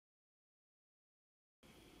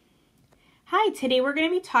Hi, today we're going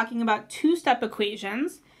to be talking about two-step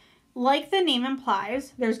equations. Like the name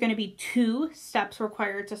implies, there's going to be two steps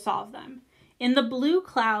required to solve them. In the blue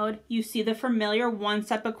cloud, you see the familiar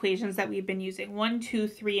one-step equations that we've been using, 1, 2,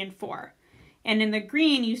 3, and 4. And in the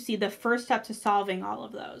green, you see the first step to solving all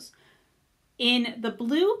of those. In the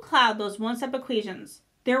blue cloud, those one-step equations,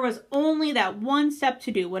 there was only that one step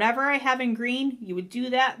to do. Whatever I have in green, you would do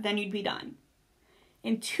that, then you'd be done.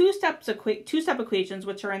 In two-step equations,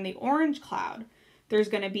 which are in the orange cloud, there's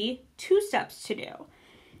going to be two steps to do.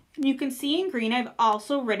 And you can see in green, I've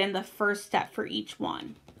also written the first step for each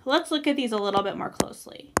one. Let's look at these a little bit more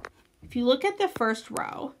closely. If you look at the first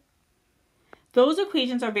row, those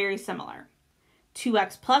equations are very similar.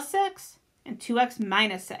 2x plus 6 and 2x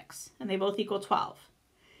minus 6, and they both equal 12.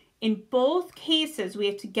 In both cases, we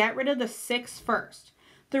have to get rid of the 6 first.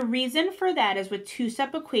 The reason for that is with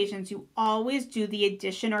two-step equations, you always do the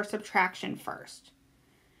addition or subtraction first.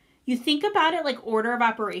 You think about it like order of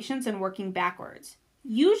operations and working backwards.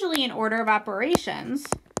 Usually in order of operations,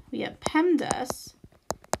 we have PEMDAS.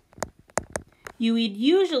 You would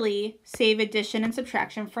usually save addition and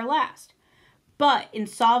subtraction for last. But in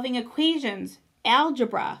solving equations,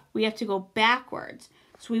 algebra, we have to go backwards.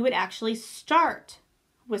 So we would actually start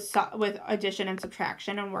with addition and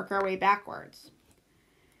subtraction and work our way backwards.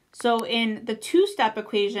 So in the two-step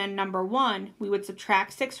equation number 1, we would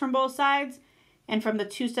subtract 6 from both sides, and from the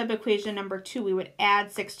two-step equation number 2, we would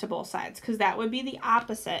add 6 to both sides, because that would be the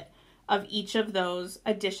opposite of each of those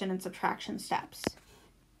addition and subtraction steps.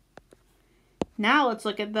 Now let's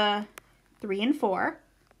look at the 3 and 4.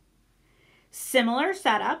 Similar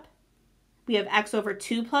setup. We have x over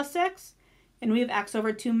 2 plus 6, and we have x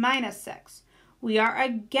over 2 minus 6. We are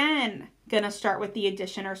again going to start with the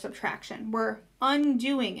addition or subtraction. We're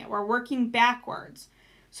undoing it. We're working backwards.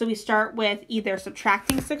 So we start with either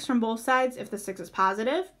subtracting 6 from both sides if the 6 is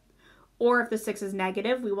positive, or if the 6 is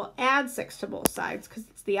negative, we will add 6 to both sides because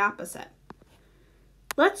it's the opposite.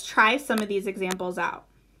 Let's try some of these examples out.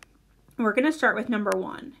 We're going to start with number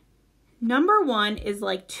 1. Number 1 is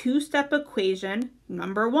like two-step equation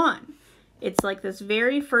number 1. It's like this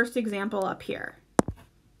very first example up here.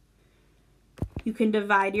 You can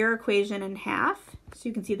divide your equation in half so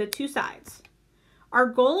you can see the two sides. Our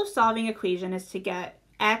goal of solving equation is to get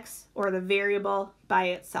x, or the variable, by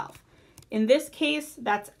itself. In this case,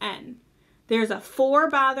 that's n. There's a 4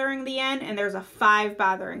 bothering the n and there's a 5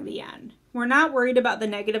 bothering the n. We're not worried about the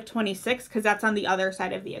negative 26 because that's on the other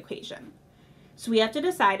side of the equation. So we have to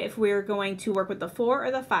decide if we're going to work with the 4 or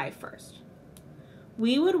the 5 first.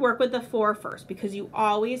 We would work with the 4 first because you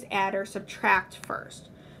always add or subtract first.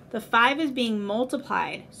 The 5 is being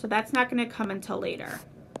multiplied, so that's not going to come until later.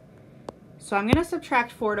 So I'm going to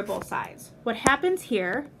subtract 4 to both sides. What happens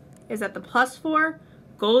here is that the plus 4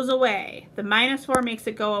 goes away. The minus 4 makes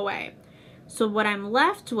it go away. So what I'm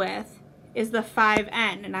left with is the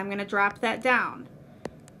 5n, and I'm going to drop that down.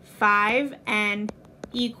 5n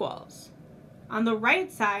equals. On the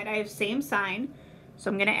right side, I have same sign,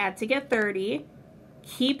 so I'm going to add to get 30.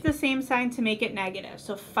 Keep the same sign to make it negative.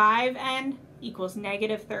 So 5n equals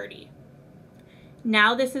negative 30.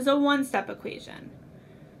 Now this is a one-step equation.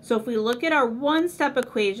 So if we look at our one-step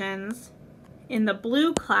equations in the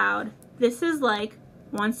blue cloud, this is like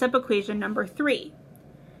one-step equation number 3.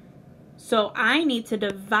 So I need to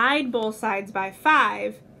divide both sides by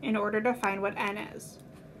 5 in order to find what n is.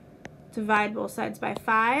 Divide both sides by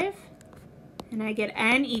 5, and I get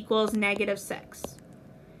n equals negative 6.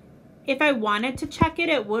 If I wanted to check it,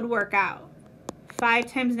 it would work out. 5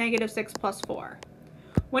 times negative 6 plus 4.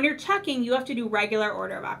 When you're checking, you have to do regular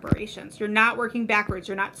order of operations. You're not working backwards.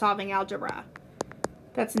 You're not solving algebra.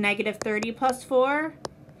 That's negative 30 plus 4.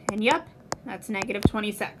 And yep, that's negative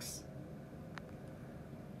 26.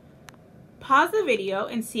 Pause the video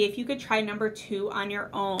and see if you could try number 2 on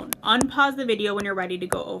your own. Unpause the video when you're ready to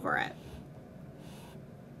go over it.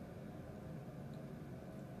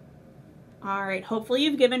 All right, hopefully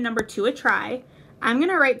you've given number 2 a try. I'm going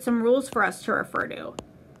to write some rules for us to refer to.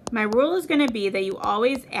 My rule is going to be that you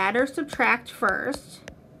always add or subtract first,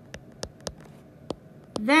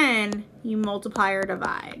 then you multiply or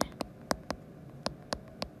divide.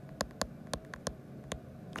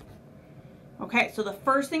 Okay, so the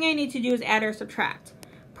first thing I need to do is add or subtract.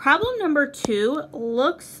 Problem number 2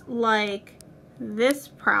 looks like this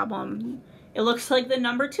problem. It looks like the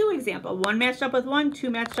number 2 example. 1 matched up with 1,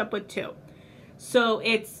 2 matched up with 2. So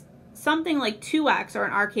it's something like 2x, or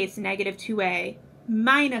in our case, negative 2a,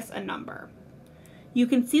 minus a number. You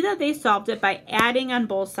can see that they solved it by adding on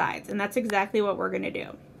both sides, and that's exactly what we're going to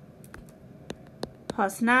do.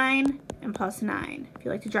 Plus 9 and plus 9. If you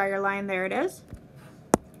like to draw your line, there it is.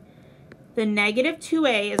 the negative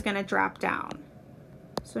 2a is going to drop down.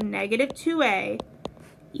 So negative 2a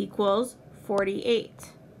equals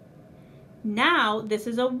 48. Now, this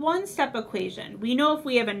is a one-step equation. We know if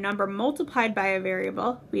we have a number multiplied by a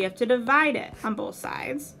variable, we have to divide it on both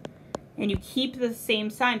sides. And you keep the same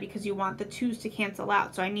sign because you want the 2's to cancel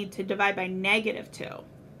out. So I need to divide by negative 2.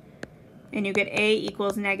 And you get a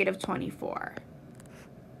equals negative 24.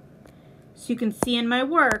 So you can see in my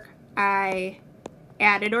work, I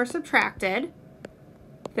added or subtracted,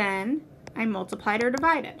 then I multiplied or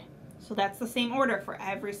divided. So that's the same order for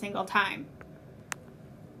every single time.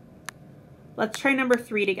 Let's try number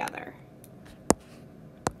 3 together.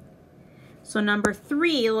 So number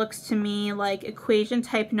 3 looks to me like equation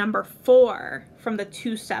type number 4 from the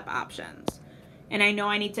two-step options. And I know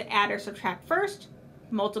I need to add or subtract first,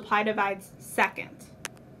 multiply divides second.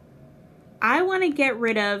 I want to get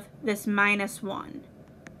rid of this minus 1.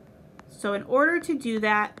 So in order to do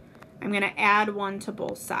that, I'm going to add 1 to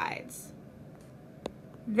both sides.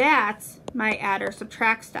 That's my add or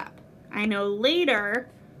subtract step. I know later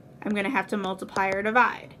I'm going to have to multiply or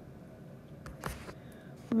divide.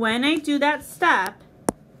 When I do that step,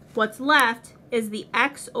 what's left is the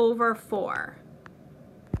x over 4.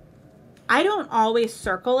 I don't always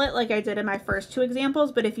circle it like I did in my first two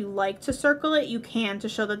examples, but if you like to circle it, you can to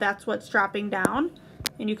show that that's what's dropping down.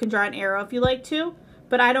 And you can draw an arrow if you like to,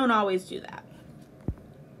 but I don't always do that.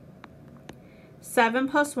 7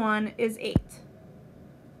 plus 1 is 8.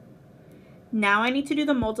 Now I need to do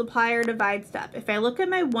the multiply or divide step. If I look at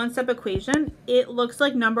my one-step equation, it looks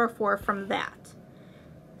like number 4 from that.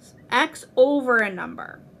 X over a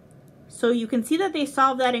number. So you can see that they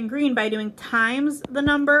solve that in green by doing times the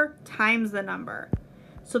number times the number.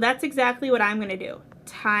 So that's exactly what I'm going to do.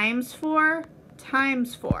 Times 4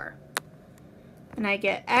 times 4. And I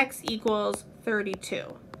get x equals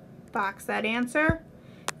 32. Box that answer.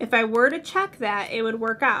 If I were to check that, it would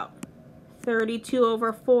work out. 32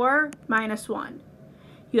 over 4 minus 1.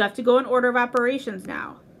 You have to go in order of operations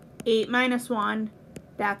now. 8 minus 1,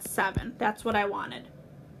 that's 7. That's what I wanted.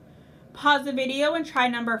 Pause the video and try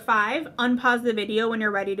number 5. Unpause the video when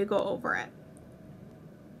you're ready to go over it.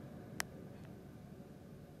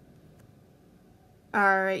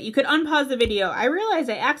 Alright, you could unpause the video. I realized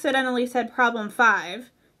I accidentally said problem 5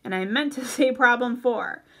 and I meant to say problem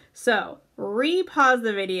 4. So, re-pause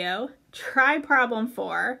the video, try problem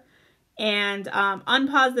 4, and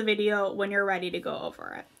unpause the video when you're ready to go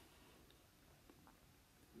over it.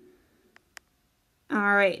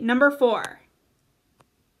 All right, number 4.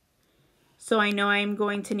 So I know I'm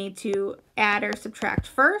going to need to add or subtract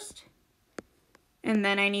first, and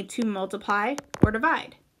then I need to multiply or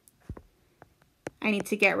divide. I need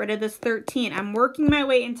to get rid of this 13. I'm working my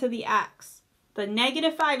way into the x. The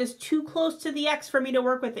negative 5 is too close to the x for me to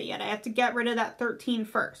work with it yet. I have to get rid of that 13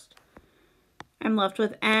 first. I'm left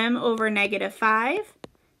with m over negative 5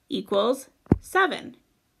 equals 7.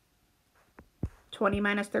 20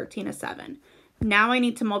 minus 13 is 7. Now I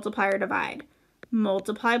need to multiply or divide.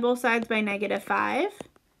 Multiply both sides by negative 5.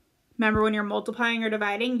 Remember, when you're multiplying or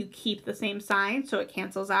dividing, you keep the same sign so it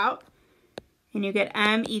cancels out. And you get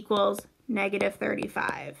m equals negative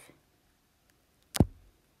 35. All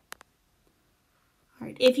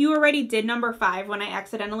right. If you already did number 5 when I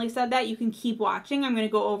accidentally said that, you can keep watching. I'm going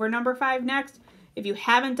to go over number 5 next. If you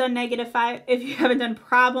haven't done negative 5, if you haven't done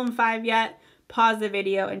problem 5 yet, pause the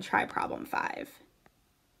video and try problem 5.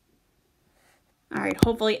 All right,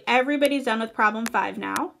 hopefully everybody's done with problem 5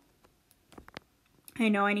 now. I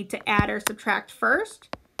know I need to add or subtract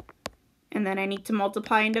first, and then I need to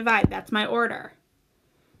multiply and divide. That's my order.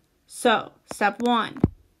 So, step 1,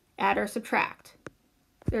 add or subtract.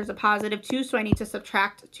 There's a positive 2, so I need to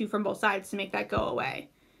subtract 2 from both sides to make that go away.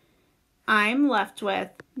 I'm left with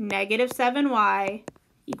negative 7y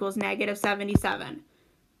equals negative 77.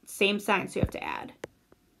 Same sign, so you have to add.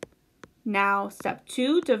 Now, step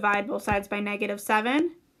 2, divide both sides by negative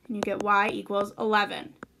 7, and you get y equals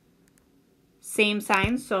 11. Same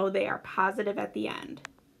sign, so they are positive at the end.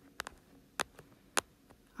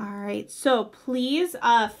 All right, so please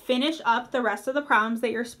finish up the rest of the problems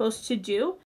that you're supposed to do.